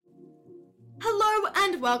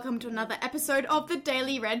And welcome to another episode of the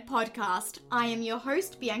Daily Red podcast. I am your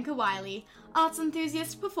host, Bianca Wiley, arts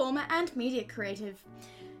enthusiast, performer and media creative.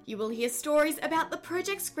 You will hear stories about the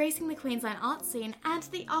projects gracing the Queensland art scene and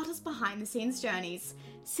the artists behind the scenes journeys.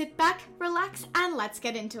 Sit back, relax and let's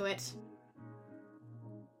get into it.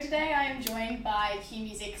 Today I am joined by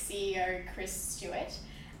QMusic CEO Kris Stewart,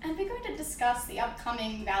 and we're going to discuss the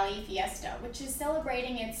upcoming Valley Fiesta, which is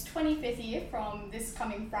celebrating its 25th year from this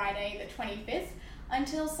coming Friday the 25th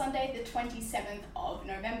until Sunday the 27th of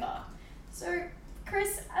November. So,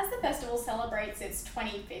 Kris, as the festival celebrates its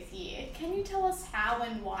 25th year, can you tell us how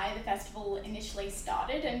and why the festival initially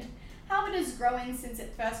started and how it has grown since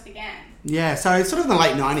it first began? Yeah, so sort of in the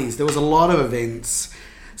late 90s, there was a lot of events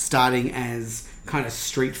starting as kind of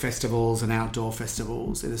street festivals and outdoor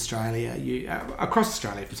festivals in Australia, across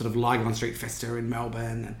Australia, from sort of Lygon Street Festa in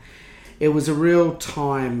Melbourne. And it was a real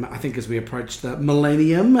time, I think, as we approached the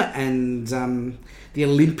millennium and the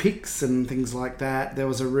Olympics and things like that. There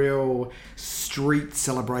was a real street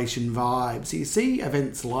celebration vibe. So you see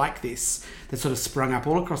events like this that sort of sprung up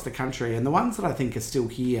all across the country, and the ones that I think are still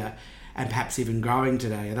here and perhaps even growing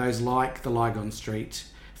today are those like the Lygon Street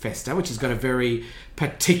Festa, which has got a very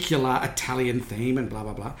particular Italian theme and blah,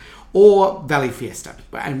 blah, blah, or Valley Fiesta,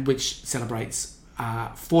 and which celebrates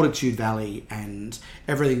Fortitude Valley and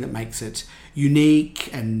everything that makes it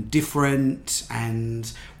unique and different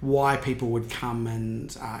and why people would come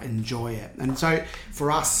and enjoy it. And so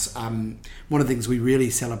for us, one of the things we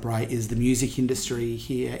really celebrate is the music industry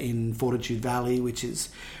here in Fortitude Valley, which is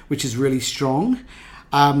really strong.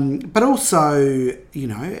 But also,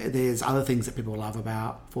 there's other things that people love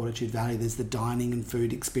about Fortitude Valley. There's the dining and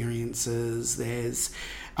food experiences.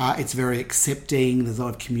 It's very accepting. There's a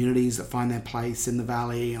lot of communities that find their place in the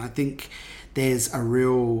valley. And I think there's a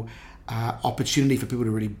real opportunity for people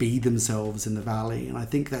to really be themselves in the valley. And I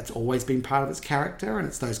think that's always been part of its character. And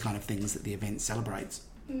it's those kind of things that the event celebrates.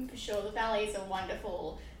 For sure. The valley is a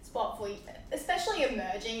wonderful spot for especially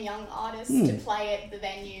emerging young artists to play at the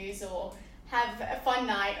venues or have a fun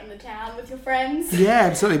night on the town with your friends. Yeah,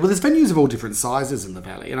 absolutely. Well, there's venues of all different sizes in the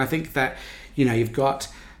valley. And I think that, you've got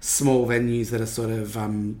small venues that are sort of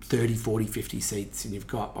 30, 40, 50 seats. And you've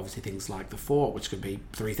got, obviously, things like the Fort, which could be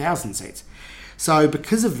 3,000 seats. So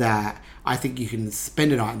because of that, I think you can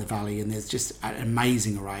spend a night in the valley and there's just an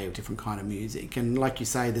amazing array of different kind of music. And like you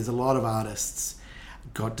say, there's a lot of artists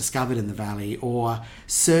got discovered in the valley, or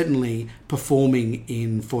certainly performing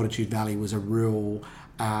in Fortitude Valley was a real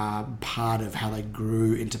part of how they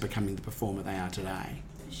grew into becoming the performer they are today.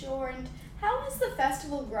 For sure. And how has the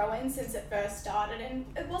festival grown since it first started, and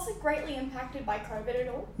was it greatly impacted by COVID at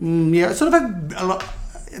all? Yeah, it's sort of a lot.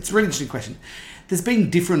 It's a really interesting question. There's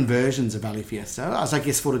been different versions of Valley Fiesta, as I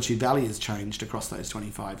guess Fortitude Valley has changed across those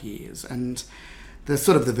 25 years. And the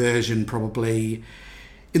sort of the version probably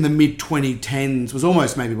in the mid-2010s was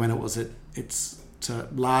almost maybe when it was at its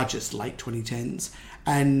largest, late 2010s.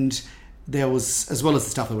 And there was, as well as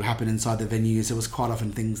the stuff that would happen inside the venues, there was quite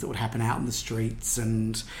often things that would happen out in the streets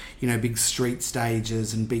and, big street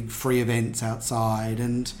stages and big free events outside.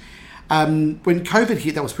 And when COVID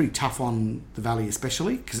hit, that was pretty tough on the Valley,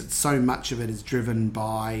 especially because so much of it is driven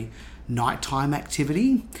by nighttime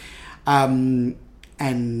activity. And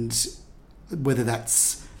whether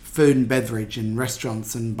that's food and beverage and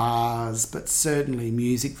restaurants and bars, but certainly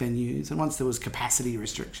music venues. And once there was capacity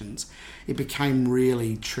restrictions, it became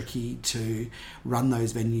really tricky to run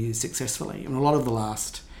those venues successfully. And a lot of the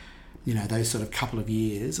last, those sort of couple of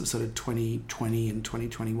years of sort of 2020 and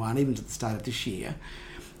 2021, even to the start of this year,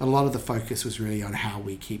 a lot of the focus was really on how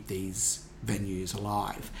we keep these venues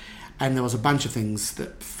alive. And there was a bunch of things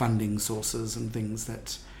funding sources and things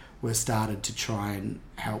that were started to try and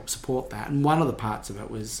help support that. And one of the parts of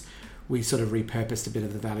it was we sort of repurposed a bit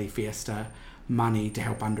of the Valley Fiesta money to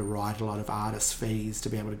help underwrite a lot of artist fees to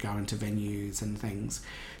be able to go into venues and things,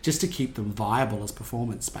 just to keep them viable as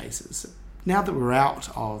performance spaces. Now that we're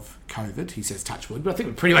out of COVID, he says touch wood, but I think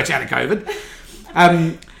we're pretty much out of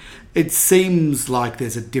COVID, it seems like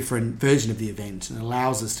there's a different version of the event and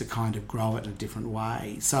allows us to kind of grow it in a different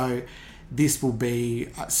way. So this will be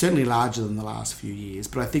certainly larger than the last few years,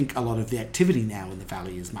 but I think a lot of the activity now in the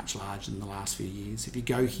Valley is much larger than the last few years. If you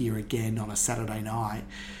go here again on a Saturday night,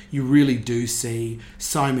 you really do see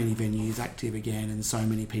so many venues active again and so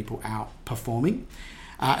many people out performing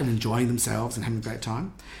and enjoying themselves and having a great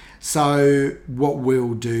time. So what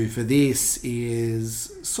we'll do for this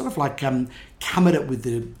is sort of like come at it with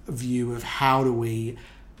the view of how do we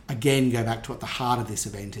again go back to what the heart of this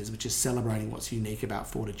event is, which is celebrating what's unique about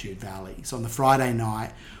Fortitude Valley. So on the Friday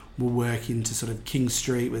night, will work into sort of King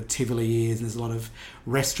Street where Tivoli is, and there's a lot of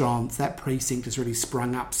restaurants. That precinct has really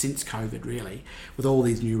sprung up since COVID, really, with all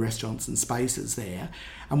these new restaurants and spaces there.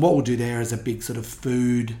 And what we'll do there is a big sort of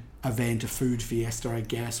food event, a food fiesta, I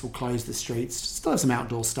guess. We'll close the streets, still have some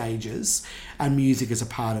outdoor stages, and music is a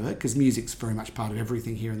part of it, because music's very much part of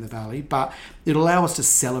everything here in the Valley. But it'll allow us to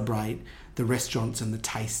celebrate the restaurants and the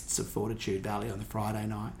tastes of Fortitude Valley on the Friday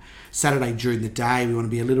night. Saturday during the day, we want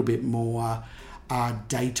to be a little bit more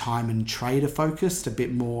daytime and trader focused, a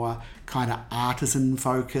bit more kind of artisan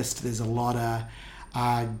focused. There's a lot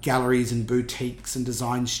of galleries and boutiques and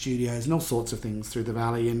design studios and all sorts of things through the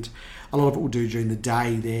Valley, and a lot of what we'll do during the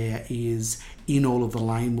day there is in all of the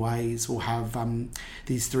laneways. We'll have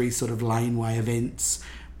these 3 sort of laneway events,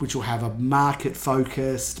 which will have a market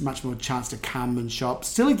focused, much more chance to come and shop,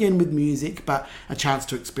 still again with music, but a chance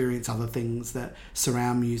to experience other things that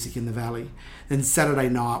surround music in the Valley. Then Saturday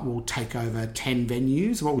night we'll take over 10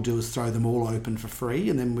 venues. What we'll do is throw them all open for free,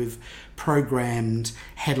 and then we've programmed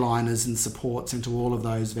headliners and supports into all of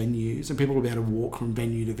those venues, and people will be able to walk from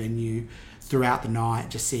venue to venue throughout the night,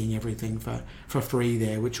 just seeing everything for free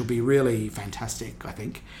there, which will be really fantastic, I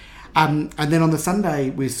think. And then on the Sunday,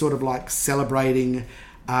 we're sort of like celebrating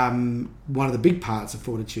one of the big parts of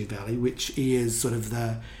Fortitude Valley, which is sort of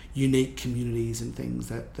the unique communities and things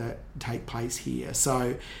that take place here.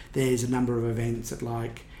 So there's a number of events at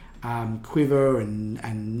like Quiver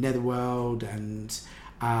and Netherworld and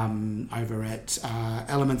over at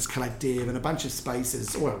Elements Collective, and a bunch of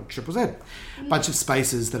spaces, well, Triple Z, a bunch of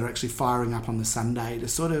spaces that are actually firing up on the Sunday to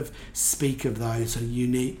sort of speak of those sort of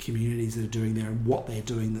unique communities that are doing there and what they're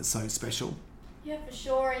doing that's so special. Yeah, for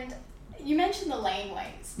sure. And you mentioned the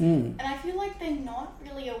laneways, and I feel like they're not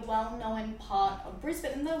really a well-known part of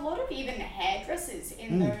Brisbane, and there are a lot of even hairdressers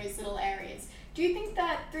in those little areas. Do you think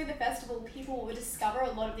that through the festival people will discover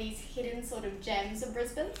a lot of these hidden sort of gems of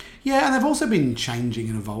Brisbane? Yeah, and they've also been changing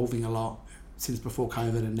and evolving a lot since before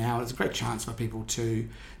COVID and now. It's a great chance for people to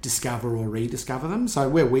discover or rediscover them. So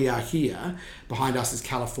where we are here, behind us is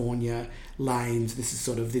California Lanes. This is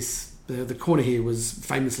sort of the corner here was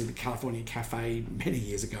famously the California Cafe many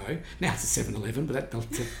years ago. Now it's a 7-Eleven, but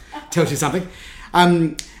that tells you something.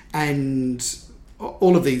 And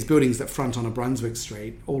all of these buildings that front on a Brunswick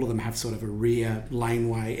Street, all of them have sort of a rear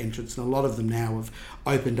laneway entrance, and a lot of them now have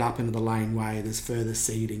opened up into the laneway. There's further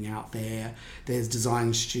seating out there. There's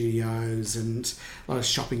design studios and a lot of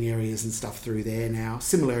shopping areas and stuff through there now.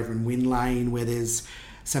 Similar over in Wynn Lane, where there's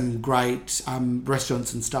some great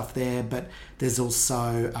restaurants and stuff there, but there's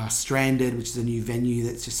also Stranded, which is a new venue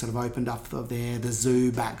that's just sort of opened up there. The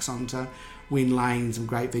Zoo backs onto Wynn Lane, some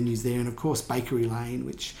great venues there, and of course Bakery Lane,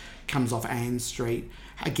 which comes off Ann Street,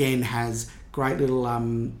 again has great little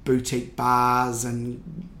boutique bars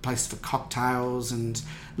and places for cocktails and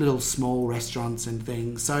little small restaurants and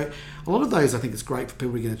things. So a lot of those I think it's great for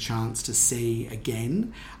people to get a chance to see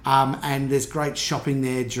again. And there's great shopping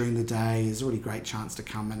there during the day. There's a really great chance to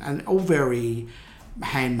come and all very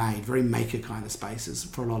handmade, very maker kind of spaces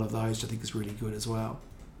for a lot of those, which I think is really good as well.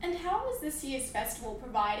 And how is this year's festival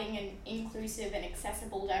providing an inclusive and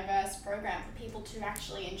accessible, diverse program for people to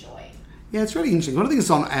actually enjoy? Yeah, it's really interesting. One of the things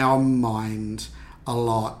on our mind a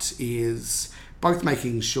lot is both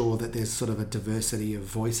making sure that there's sort of a diversity of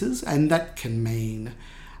voices, and that can mean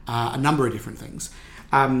a number of different things.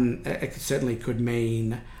 It certainly could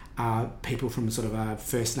mean people from sort of a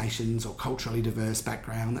First Nations or culturally diverse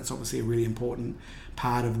background. That's obviously a really important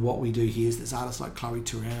part of what we do here. Is there's artists like Chloe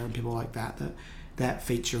Touré and people like that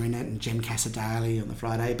feature in it, and Jem Cassadaly on the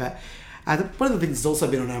Friday. But one of the things that's also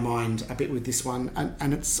been on our mind a bit with this one,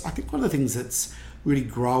 and it's I think one of the things that's really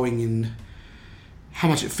growing in how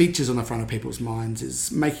much it features on the front of people's minds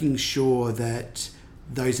is making sure that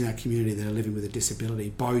those in our community that are living with a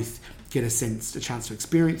disability both get a chance to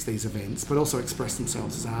experience these events, but also express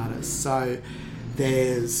themselves as artists. So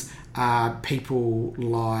there's people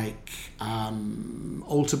like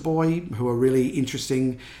Altar Boy, who are really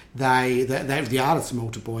interesting. The artists from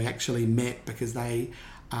Altar Boy actually met because they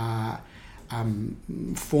are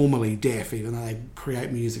formerly deaf, even though they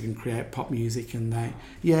create music and create pop music, and they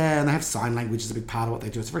have sign language as a big part of what they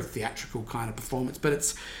do. It's a very theatrical kind of performance, but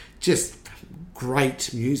it's just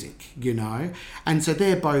great music, you know. And so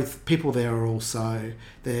they're both people. They're obviously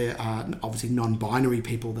non-binary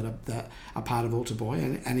people that are part of Altar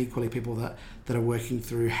Boy, and equally people that are working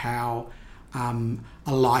through how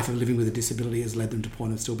a life of living with a disability has led them to the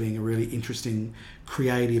point of still being a really interesting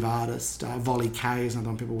creative artist. Volley K is another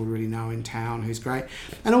one people would really know in town, who's great.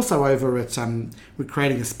 And also over at we're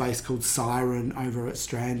creating a space called Siren over at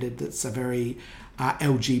Stranded that's a very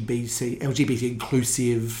LGBT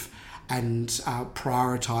inclusive and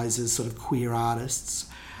prioritises sort of queer artists.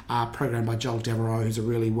 program by Joel Devereaux, who's a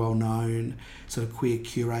really well-known sort of queer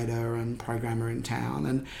curator and programmer in town.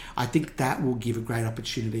 And I think that will give a great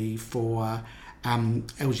opportunity for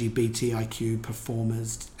LGBTIQ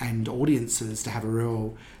performers and audiences to have a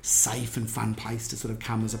real safe and fun place to sort of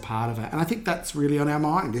come as a part of it. And I think that's really on our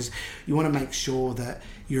mind, is you want to make sure that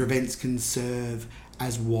your events can serve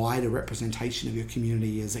as wide a representation of your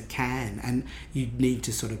community as it can, and you need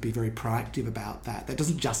to sort of be very proactive about that. That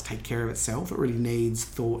doesn't just take care of itself, it really needs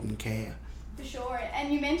thought and care. For sure.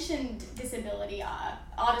 And you mentioned disability,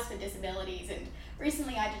 artists with disabilities, and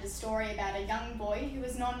recently I did a story about a young boy who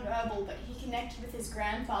was non-verbal, but he connected with his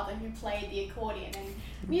grandfather who played the accordion, and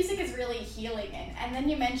music is really healing. And then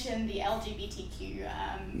you mentioned the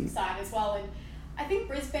LGBTQ side as well, and I think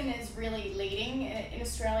Brisbane is really leading in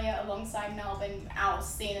Australia alongside Melbourne, our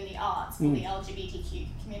scene in the arts for the LGBTQ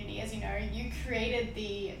community. As you know, you created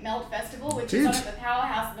the Melt Festival, which is sort of the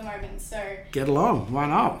powerhouse at the moment. So get along, why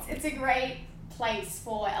not? It's a great place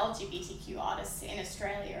for LGBTQ artists in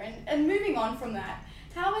Australia. And moving on from that,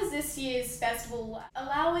 how is this year's festival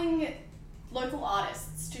allowing local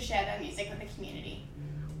artists to share their music with the community?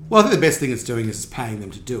 Well, I think the best thing it's doing is paying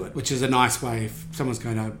them to do it, which is a nice way if someone's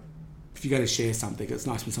going to... If you're going to share something, it's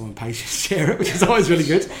nice when someone pays you to share it, which is always really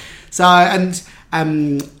good. So, and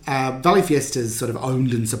Valley Fiesta is sort of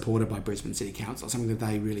owned and supported by Brisbane City Council, something that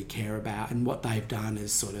they really care about, and what they've done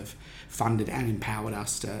is sort of funded and empowered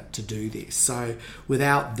us to do this. So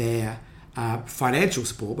without their financial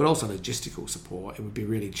support, but also logistical support, it would be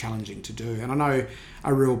really challenging to do. And I know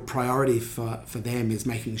a real priority for them is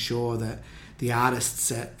making sure that the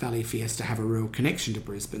artists at Valley Fiesta have a real connection to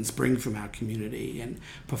Brisbane, spring from our community and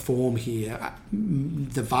perform here.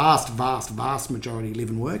 The vast majority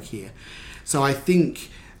live and work here. So I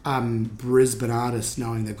think Brisbane artists,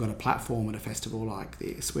 knowing they've got a platform at a festival like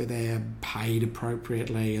this where they're paid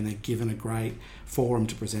appropriately and they're given a great forum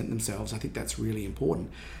to present themselves, I think that's really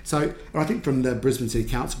important. So I think from the Brisbane City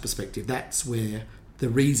Council perspective, that's where the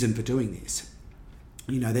reason for doing this.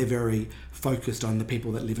 You know, they're very focused on the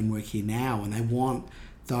people that live and work here now, and they want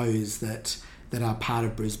those that are part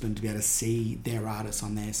of Brisbane to be able to see their artists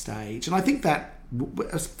on their stage. And I think that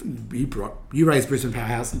you raised Brisbane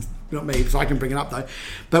Powerhouse, not me, so I can bring it up though.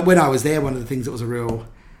 But when I was there, one of the things that was a real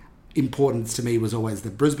importance to me was always the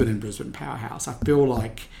Brisbane and Brisbane Powerhouse. I feel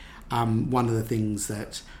like one of the things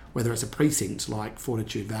that, whether it's a precinct like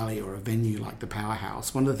Fortitude Valley or a venue like the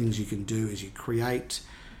Powerhouse, one of the things you can do is you create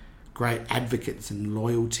great advocates and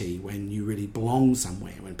loyalty when you really belong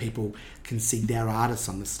somewhere, when people can see their artists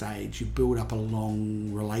on the stage. You build up a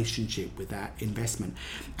long relationship with that investment.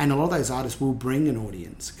 And a lot of those artists will bring an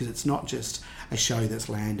audience, because it's not just a show that's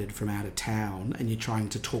landed from out of town and you're trying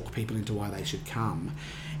to talk people into why they should come.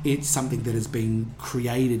 It's something that has been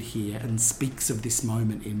created here and speaks of this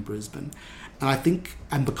moment in Brisbane. And I think,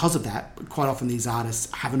 and because of that, quite often these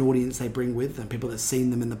artists have an audience they bring with them, people that have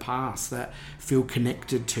seen them in the past, that feel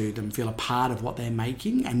connected to them, feel a part of what they're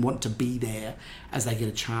making and want to be there as they get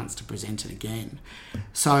a chance to present it again.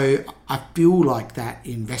 So I feel like that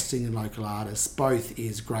investing in local artists both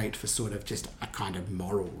is great for sort of just a kind of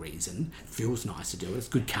moral reason. It feels nice to do it. It's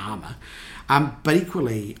good karma. But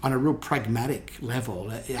equally, on a real pragmatic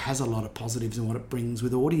level, it has a lot of positives in what it brings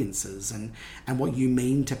with audiences and what you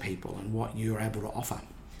mean to people and what you're able to offer.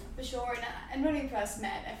 For sure, and when we first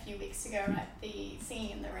met a few weeks ago at the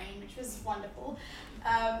Singing in the Rain, which was wonderful,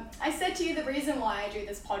 I said to you the reason why I do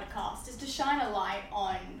this podcast is to shine a light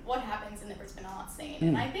on what happens in the Brisbane art scene.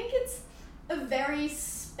 And I think it's a very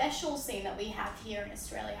special scene that we have here in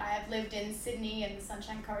Australia. I have lived in Sydney and the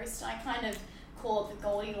Sunshine Coast, and I kind of call it the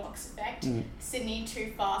Goldilocks effect. Sydney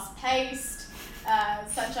too fast-paced,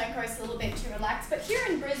 Sunshine Coast a little bit too relaxed. But here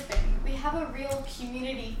in Brisbane, we have a real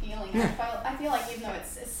community feeling. Yeah. I feel like even though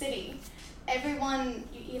it's a city, everyone,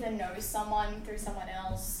 you either know someone through someone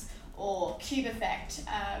else, or Cube Effect,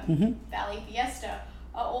 Valley Fiesta,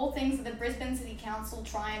 are all things that the Brisbane City Council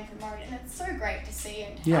try and promote. And it's so great to see.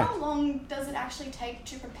 And how long does it actually take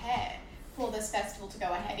to prepare for this festival to go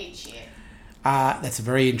ahead each year? That's a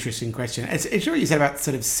very interesting question. It's what you said about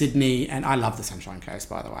sort of Sydney, and I love the Sunshine Coast,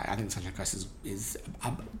 by the way. I think the Sunshine Coast is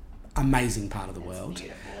an amazing part of the world.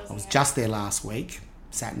 I was just there last week,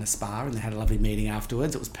 sat in a spa, and they had a lovely meeting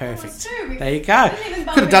afterwards. It was perfect. There you go.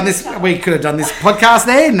 Could have done this. We could have done this podcast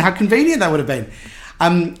then. How convenient that would have been.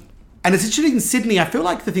 And it's interesting in Sydney. I feel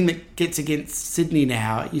like the thing that gets against Sydney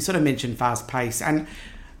now, you sort of mentioned fast pace, and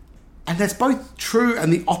that's both true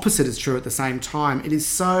and the opposite is true at the same time. It is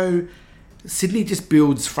so... Sydney just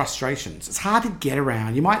builds frustrations. It's hard to get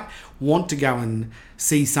around. You might want to go and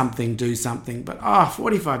see something, do something, but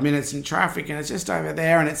 45 minutes in traffic and it's just over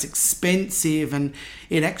there and it's expensive, and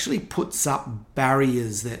it actually puts up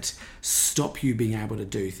barriers that stop you being able to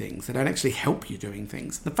do things. They don't actually help you doing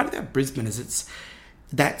things. The funny thing about Brisbane is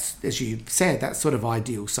that's, as you said, that sort of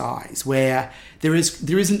ideal size where there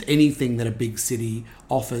isn't anything that a big city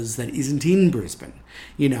offers that isn't in Brisbane.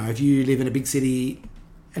 You know, if you live in a big city,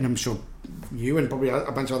 and I'm sure you and probably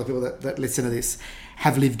a bunch of other people that listen to this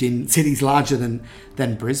have lived in cities larger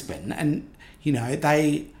than Brisbane, and you know,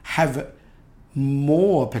 they have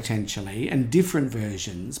more potentially and different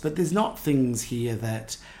versions, but there's not things here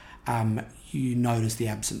that you notice the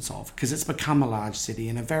absence of, because it's become a large city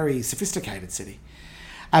and a very sophisticated city.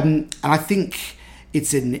 And I think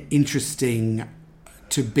it's an interesting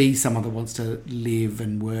to be someone that wants to live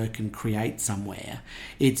and work and create somewhere.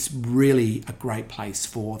 It's really a great place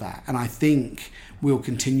for that. And I think we'll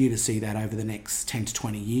continue to see that over the next 10 to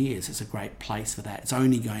 20 years. It's a great place for that. It's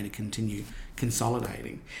only going to continue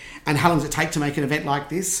consolidating. And how long does it take to make an event like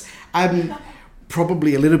this?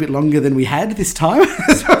 Probably a little bit longer than we had this time.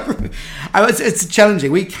 It's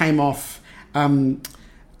challenging. We came off...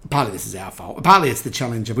 partly this is our fault. Partly it's the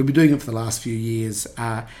challenge. We've been doing it for the last few years,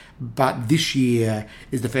 but this year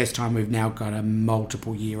is the first time we've now got a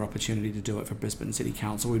multiple year opportunity to do it for Brisbane City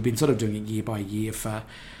Council. We've been sort of doing it year by year for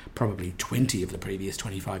probably 20 of the previous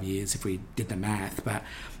 25 years if we did the math, but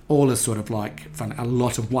all is sort of like fun, a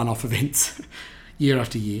lot of one-off events year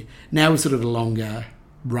after year. Now we're sort of a longer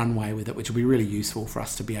runway with it, which will be really useful for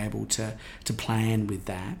us to be able to plan with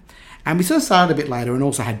that. And we sort of started a bit later and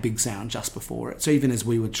also had Big Sound just before it. So even as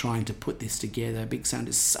we were trying to put this together, Big Sound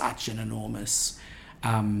is such an enormous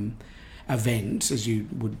event, as you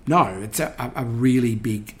would know. It's a really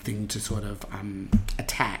big thing to sort of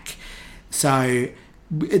attack. So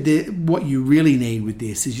what you really need with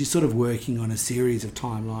this is you're sort of working on a series of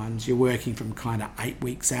timelines. You're working from kind of 8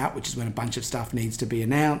 weeks out, which is when a bunch of stuff needs to be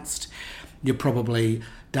announced. You're probably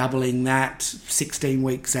doubling that. 16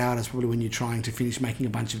 weeks out is probably when you're trying to finish making a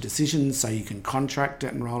bunch of decisions so you can contract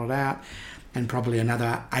it and roll it out. And probably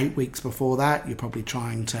another 8 weeks before that, you're probably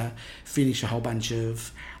trying to finish a whole bunch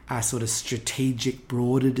of sort of strategic,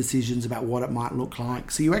 broader decisions about what it might look like.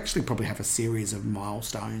 So you actually probably have a series of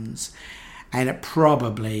milestones. And it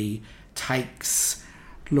probably takes,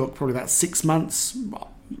 probably about 6 months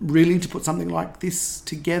really to put something like this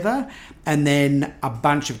together, and then a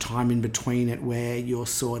bunch of time in between it where you're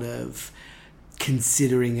sort of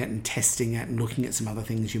considering it and testing it and looking at some other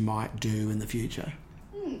things you might do in the future.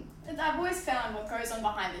 I've always found what goes on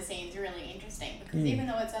behind the scenes really interesting, because even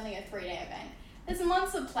though it's only a 3-day event, there's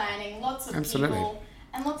months of planning, lots of people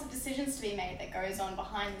and lots of decisions to be made that goes on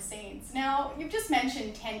behind the scenes. Now, you've just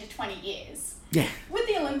mentioned 10 to 20 years. Yeah. With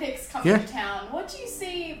the Olympics coming to town, what do you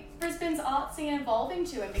see Brisbane's art scene evolving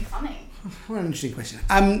to and becoming? What an interesting question.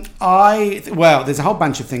 There's a whole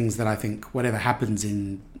bunch of things that I think whatever happens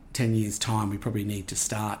in 10 years' time, we probably need to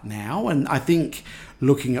start now. And I think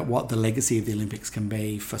looking at what the legacy of the Olympics can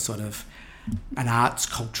be for sort of an arts,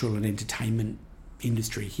 cultural and entertainment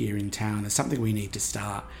industry here in town is something we need to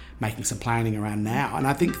start making some planning around now. And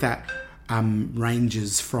I think that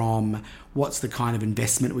ranges from what's the kind of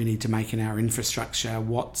investment we need to make in our infrastructure,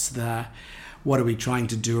 what are we trying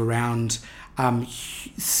to do around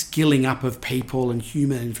skilling up of people and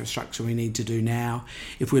human infrastructure we need to do now.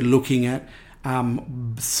 If we're looking at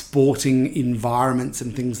sporting environments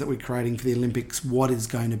and things that we're creating for the Olympics, what is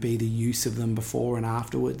going to be the use of them before and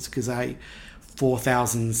afterwards? Because a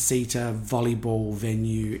 4,000-seater volleyball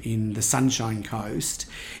venue in the Sunshine Coast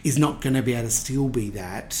is not going to be able to still be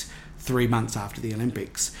that 3 months after the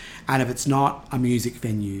Olympics. And if it's not a music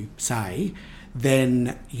venue, say,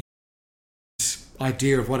 then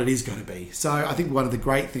idea of what it is going to be. So I think one of the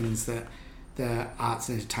great things that the arts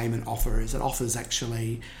and entertainment offer is it offers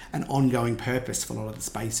actually an ongoing purpose for a lot of the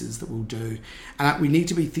spaces that we'll do. And we need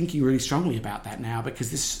to be thinking really strongly about that now,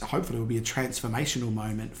 because this hopefully will be a transformational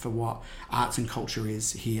moment for what arts and culture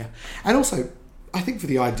is here. And also, I think for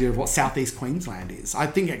the idea of what Southeast Queensland is. I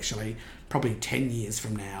think actually probably 10 years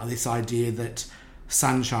from now, this idea that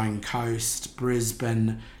Sunshine Coast,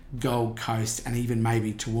 Brisbane, Gold Coast and even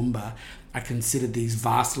maybe Toowoomba are considered these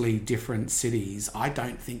vastly different cities, I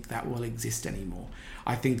don't think that will exist anymore.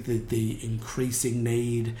 I think that the increasing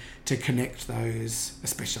need to connect those,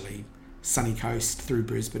 especially Sunny Coast through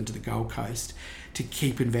Brisbane to the Gold Coast, to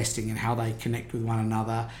keep investing in how they connect with one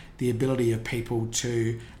another, the ability of people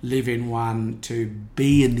to live in one, to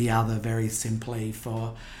be in the other very simply,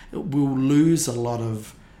 we'll lose a lot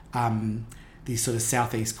of these sort of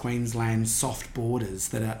Southeast Queensland soft borders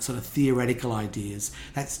that are sort of theoretical ideas.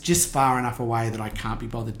 That's just far enough away that I can't be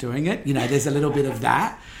bothered doing it. You know, there's a little bit of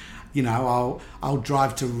that. You know, I'll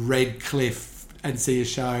drive to Redcliffe and see a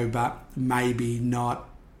show, but maybe not,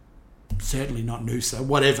 certainly not Noosa,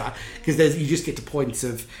 whatever, because you just get to points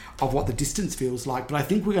of what the distance feels like. But I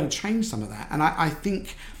think we're going to change some of that. And I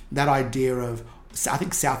think that idea of, I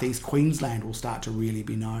think Southeast Queensland will start to really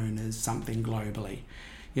be known as something globally,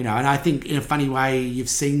 you know. And I think in a funny way, you've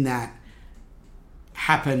seen that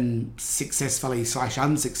happen successfully /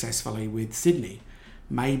 unsuccessfully with Sydney,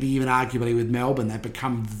 maybe even arguably with Melbourne. They've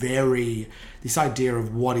become this idea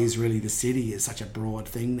of what is really the city is such a broad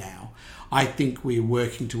thing now. I think we're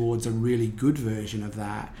working towards a really good version of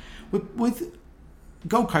that. With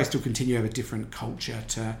Gold Coast will continue to have a different culture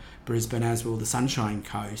to Brisbane, as will the Sunshine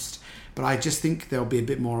Coast. But I just think there'll be a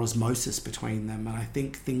bit more osmosis between them. And I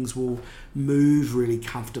think things will move really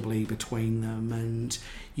comfortably between them. And,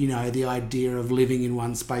 you know, the idea of living in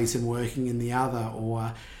one space and working in the other,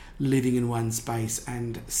 or living in one space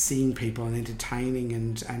and seeing people and entertaining,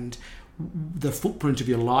 and the footprint of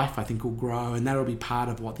your life, I think, will grow, and that'll be part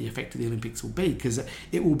of what the effect of the Olympics will be, because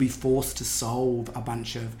it will be forced to solve a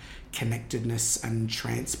bunch of connectedness and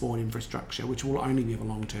transport infrastructure, which will only be of a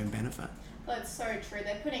long-term benefit. Well, it's so true.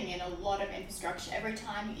 They're putting in a lot of infrastructure every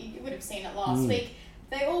time. You would have seen it last week.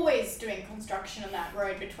 They're always doing construction on that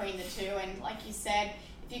road between the two, and like you said,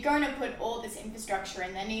 if you're going to put all this infrastructure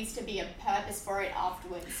in, there needs to be a purpose for it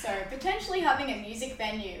afterwards. So potentially having a music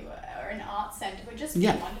venue or an art centre would just be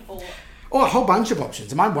wonderful. Or a whole bunch of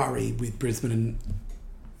options. And my worry with Brisbane, and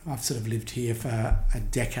I've sort of lived here for a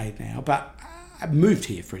decade now, but I moved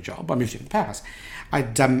here for a job. I moved here for the powerhouse.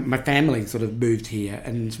 My family sort of moved here,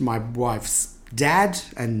 and my wife's dad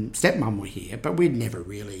and stepmum were here, but we'd never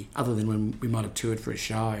really, other than when we might have toured for a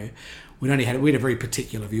show, we had a very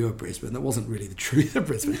particular view of Brisbane that wasn't really the truth of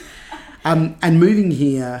Brisbane. And moving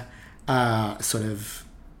here sort of,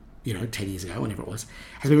 10 years ago, whenever it was,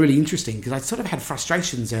 has been really interesting, because I sort of had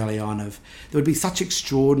frustrations early on of there would be such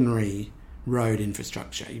extraordinary road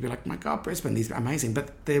infrastructure. You'd be like, my God, Brisbane, these are amazing.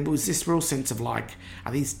 But there was this real sense of like,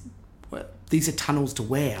 these are tunnels to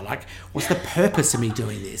where? Like, what's the purpose of me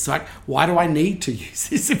doing this? Like, why do I need to use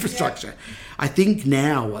this infrastructure? Yeah. I think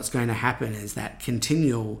now what's going to happen is that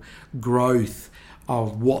continual growth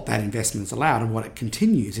of what that investment's allowed, and what it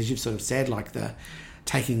continues, as you've sort of said, like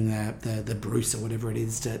taking the Bruce or whatever it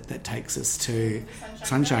is that takes us to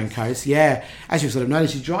Sunshine Coast. Yeah, as you've sort of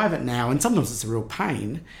noticed, you drive it now, and sometimes it's a real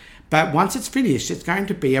pain. But once it's finished, it's going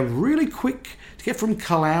to be a really quick, to get from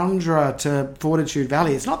Caloundra to Fortitude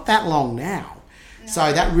Valley, it's not that long now. No.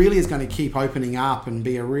 So that really is going to keep opening up and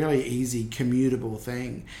be a really easy, commutable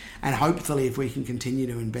thing. And hopefully, if we can continue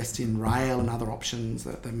to invest in rail and other options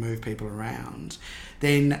that move people around,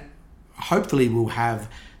 then hopefully we'll have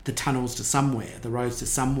the tunnels to somewhere, the roads to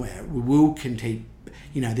somewhere. We will continue,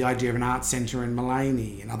 the idea of an art centre in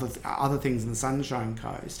Mullaney and other things in the Sunshine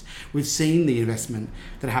Coast. We've seen the investment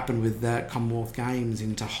that happened with the Commonwealth Games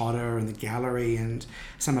into Hodder and the gallery and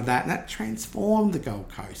some of that, and that transformed the Gold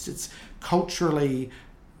Coast. It's culturally,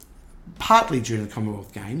 partly due to the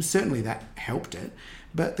Commonwealth Games, certainly that helped it,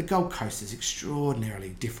 but the Gold Coast is extraordinarily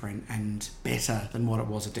different and better than what it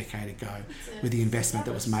was a decade ago with the investment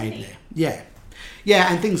that was made there.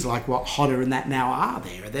 Yeah, and things like what Hodder and that now are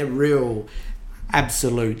there. They're real,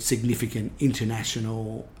 absolute, significant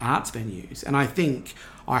international arts venues. And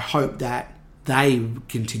I hope that they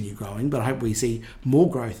continue growing, but I hope we see more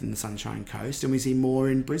growth in the Sunshine Coast, and we see more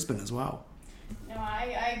in Brisbane as well. No,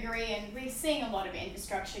 I agree, and we're seeing a lot of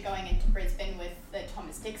infrastructure going into Brisbane with the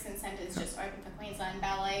Thomas Dixon Centre's just opened for Queensland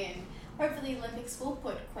Ballet, and hopefully the Olympics will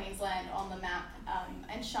put Queensland on the map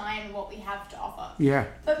and shine what we have to offer. Yeah.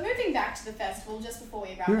 But moving back to the festival, just before we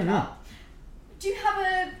wrap it up, do you have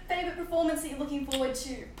a favourite performance that you're looking forward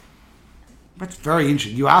to? That's very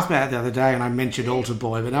interesting. You asked me that the other day, and I mentioned Altar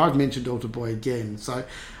Boy, but now I've mentioned Altar Boy again, so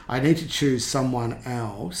I need to choose someone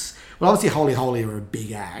else. Well, obviously Holy Holy are a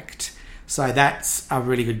big act, so that's a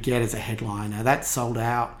really good get as a headliner. That sold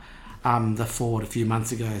out the Ford a few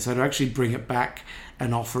months ago, so to actually bring it back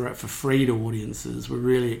and offer it for free to audiences, we're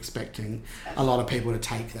really expecting a lot of people to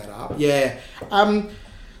take that up. Yeah.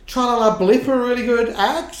 Tra-La-La Blip are a really good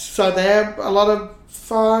act, so they're a lot of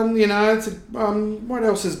fun, It's what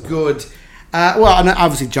else is good? And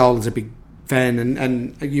obviously Joel is a big fan,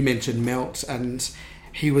 and you mentioned Melt, and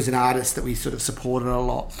he was an artist that we sort of supported a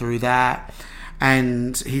lot through that,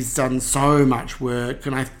 and he's done so much work,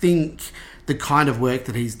 and I think the kind of work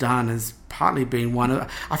that he's done has partly been one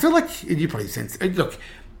of... I feel like, you probably sense... Look,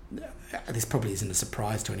 this probably isn't a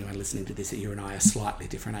surprise to anyone listening to this, that you and I are slightly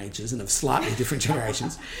different ages and of slightly different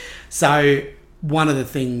generations. So one of the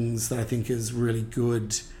things that I think is really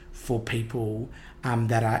good for people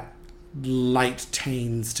that are late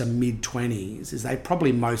teens to mid-20s is they've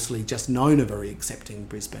probably mostly just known a very accepting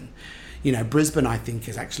Brisbane. You know, Brisbane, I think,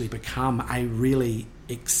 has actually become a really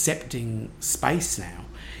accepting space now.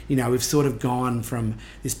 You know, we've sort of gone from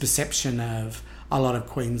this perception of a lot of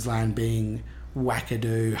Queensland being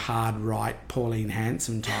wackadoo, hard right, Pauline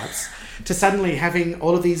Hanson types, to suddenly having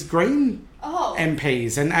all of these green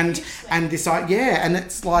MPs and this, and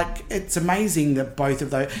it's like, it's amazing that both of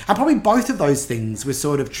those, and probably both of those things were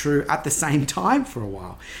sort of true at the same time for a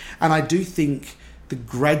while. And I do think the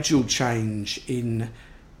gradual change in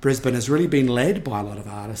Brisbane has really been led by a lot of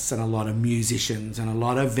artists and a lot of musicians and a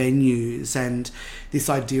lot of venues, and this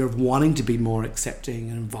idea of wanting to be more accepting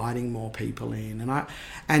and inviting more people in.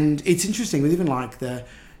 And it's interesting with even like the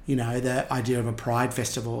idea of a Pride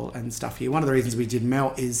festival and stuff here. One of the reasons we did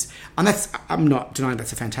Melt is, and I'm not denying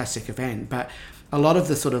that's a fantastic event, but a lot of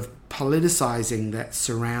the sort of politicising that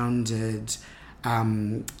surrounded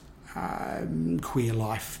queer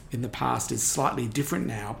life in the past is slightly different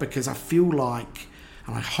now, because I feel like,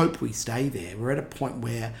 and I hope we stay there, we're at a point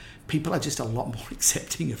where people are just a lot more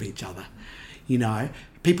accepting of each other. You know,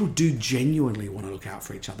 people do genuinely want to look out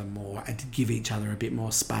for each other more and to give each other a bit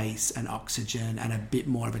more space and oxygen and a bit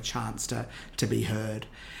more of a chance to be heard.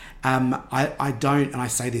 I don't, and I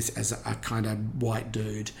say this as a kind of white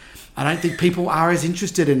dude, I don't think people are as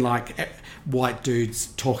interested in like white dudes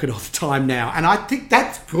talking all the time now. And I think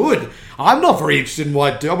that's good. I'm not very interested in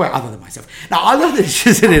white dudes, well, other than myself. No, I'm not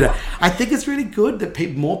interested in it. I think it's really good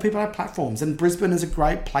that more people have platforms, and Brisbane is a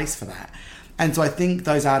great place for that. And so I think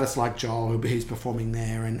those artists like Joel, who's performing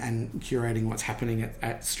there and curating what's happening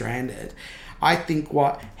at Stranded, I think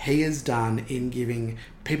what he has done in giving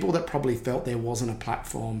people that probably felt there wasn't a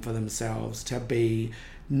platform for themselves to be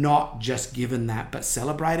not just given that, but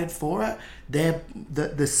celebrated for it. They're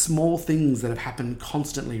the small things that have happened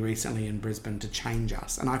constantly recently in Brisbane to change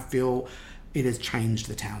us. And I feel it has changed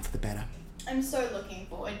the town for the better. I'm so looking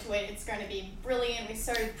forward to it. It's going to be brilliant. We're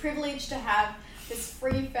so privileged to have this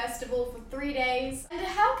free festival for 3 days. And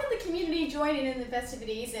how can the community join in the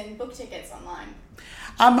festivities and book tickets online?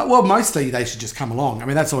 Well, mostly they should just come along. I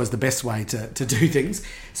mean, that's always the best way to do things.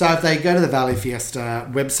 So if they go to the Valley Fiesta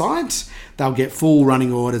website, they'll get full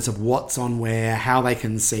running orders of what's on where, how they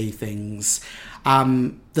can see things.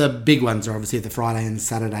 The big ones are obviously the Friday and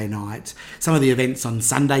Saturday night. Some of the events on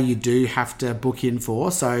Sunday you do have to book in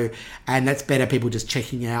for. And that's better people just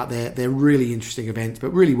checking out. They're really interesting events,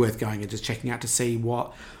 but really worth going and just checking out to see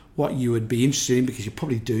what you would be interested in, because you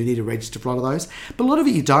probably do need to register for a lot of those. But a lot of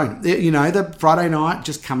it you don't. You know, the Friday night,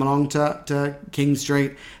 just come along to King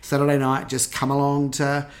Street. Saturday night, just come along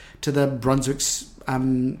to the Brunswick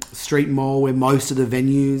Street Mall, where most of the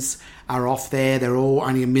venues are off there. They're all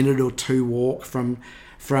only a minute or two walk from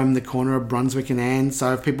the corner of Brunswick and Anne.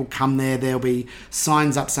 So if people come there, there'll be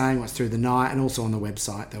signs up saying what's through the night, and also on the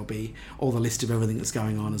website there'll be all the list of everything that's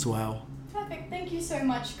going on as well. Perfect. Thank you so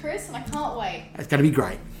much, Chris, and I can't wait. It's going to be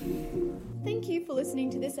great. Thank you for listening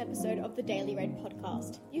to this episode of the Daily Red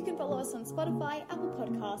podcast. You can follow us on Spotify, Apple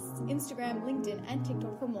Podcasts, Instagram, LinkedIn, and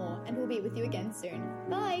TikTok for more, and we'll be with you again soon.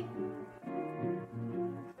 Bye!